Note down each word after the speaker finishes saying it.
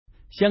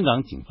香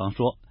港警方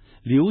说，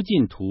刘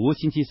进图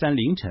星期三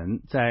凌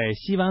晨在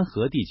西湾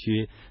河地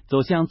区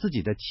走向自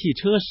己的汽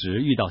车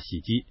时遇到袭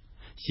击，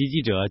袭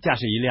击者驾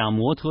驶一辆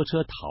摩托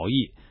车逃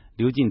逸，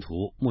刘进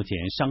图目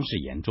前伤势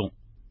严重。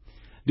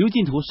刘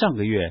进图上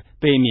个月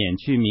被免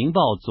去明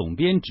报总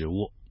编职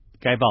务，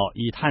该报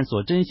以探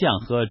索真相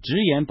和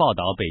直言报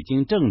道北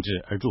京政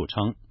治而著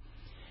称。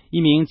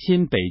一名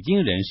亲北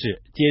京人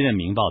士接任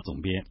明报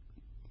总编。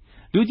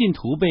刘进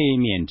图被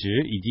免职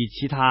以及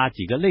其他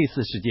几个类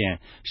似事件，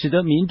使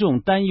得民众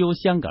担忧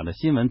香港的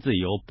新闻自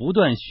由不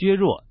断削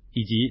弱，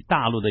以及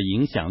大陆的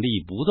影响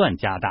力不断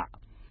加大。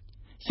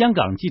香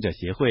港记者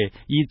协会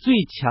以最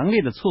强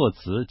烈的措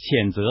辞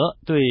谴责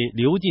对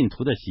刘进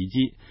图的袭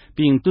击，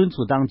并敦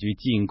促当局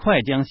尽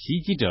快将袭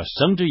击者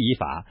绳之以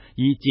法，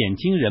以减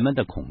轻人们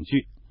的恐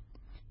惧。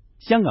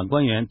香港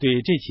官员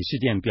对这起事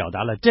件表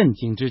达了震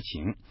惊之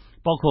情，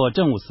包括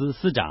政务司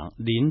司长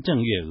林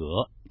郑月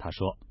娥。他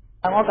说，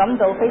我感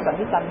到非常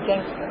之震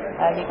驚，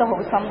亦都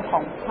好心痛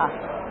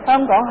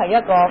香港係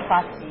一個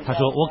法治。他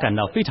说，我感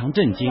到非常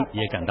震惊，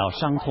也感到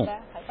伤痛。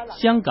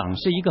香港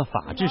是一个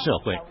法治社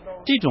会，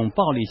这种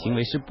暴力行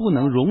为是不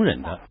能容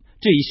忍的，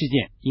这一事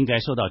件应该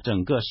受到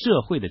整个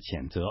社会的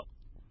谴责。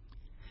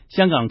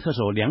香港特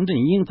首梁振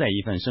英在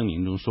一份声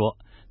明中说，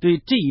对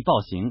这一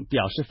暴行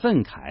表示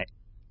愤慨。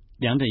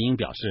梁振英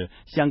表示，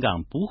香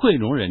港不会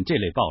容忍这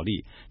类暴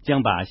力，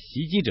将把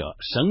袭击者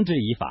绳之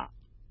以法。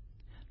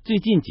最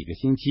近几个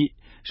星期，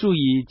数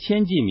以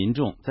千计民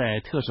众在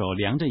特首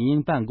梁振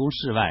英办公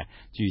室外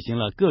举行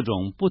了各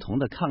种不同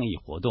的抗议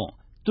活动，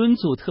敦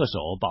促特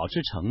首保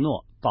持承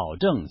诺，保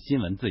证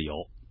新闻自由。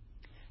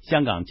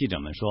香港记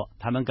者们说，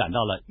他们感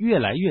到了越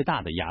来越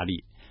大的压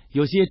力，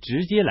有些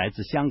直接来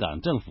自香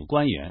港政府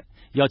官员，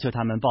要求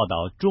他们报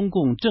道中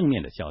共正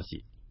面的消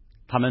息。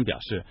他们表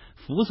示，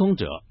服从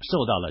者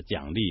受到了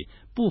奖励，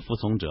不服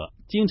从者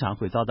经常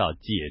会遭到解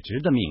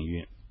职的命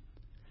运。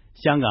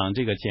香港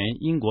这个前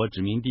英国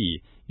殖民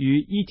地于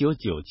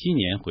1997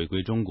年回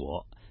归中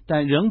国，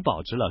但仍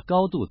保持了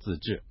高度自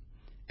治，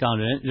港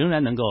人仍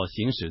然能够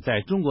行使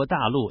在中国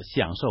大陆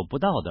享受不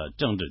到的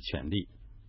政治权利。